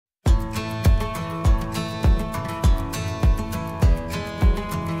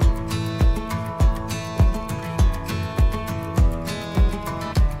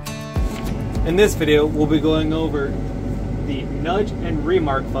In this video, we'll be going over the nudge and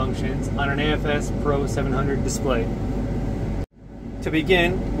remark functions on an AFS Pro 700 display. To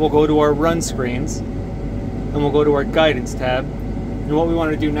begin, we'll go to our run screens and we'll go to our guidance tab. And what we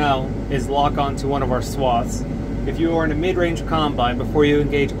want to do now is lock onto one of our swaths. If you are in a mid-range combine, before you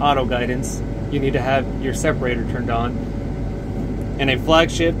engage auto guidance, you need to have your separator turned on. In a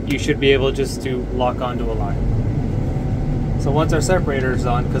flagship, you should be able just to lock onto a line. So once our separator is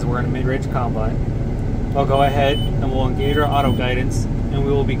on, because we're in a mid-range combine, we'll go ahead and we'll engage our auto guidance and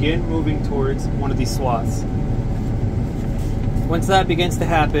we will begin moving towards one of these swaths. Once that begins to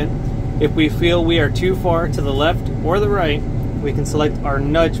happen, if we feel we are too far to the left or the right, we can select our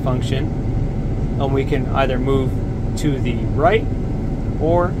nudge function and we can either move to the right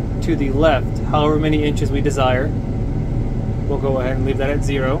or to the left, however many inches we desire. We'll go ahead and leave that at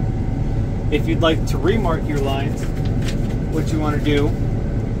 0. If you'd like to remark your lines, what you want to do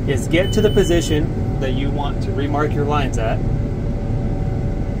is get to the position that you want to remark your lines at.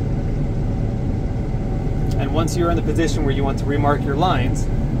 And once you're in the position where you want to remark your lines,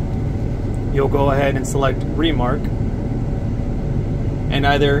 you'll go ahead and select remark. And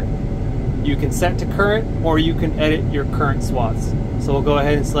either you can set to current or you can edit your current swaths. So we'll go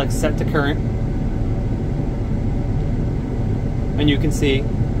ahead and select set to current. And you can see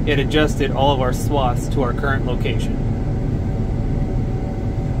it adjusted all of our swaths to our current location.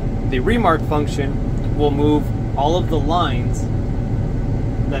 The remark function will move all of the lines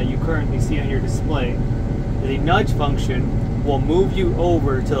that you currently see on your display. The nudge function will move you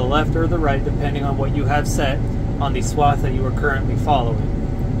over to the left or the right depending on what you have set on the swath that you are currently following.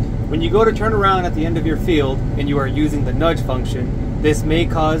 When you go to turn around at the end of your field and you are using the nudge function, this may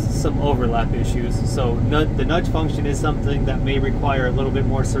cause some overlap issues. So the nudge function is something that may require a little bit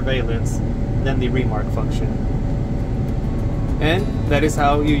more surveillance than the remark function. And that is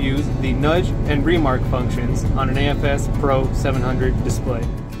how you use the nudge and remark functions on an AFS Pro 700 display.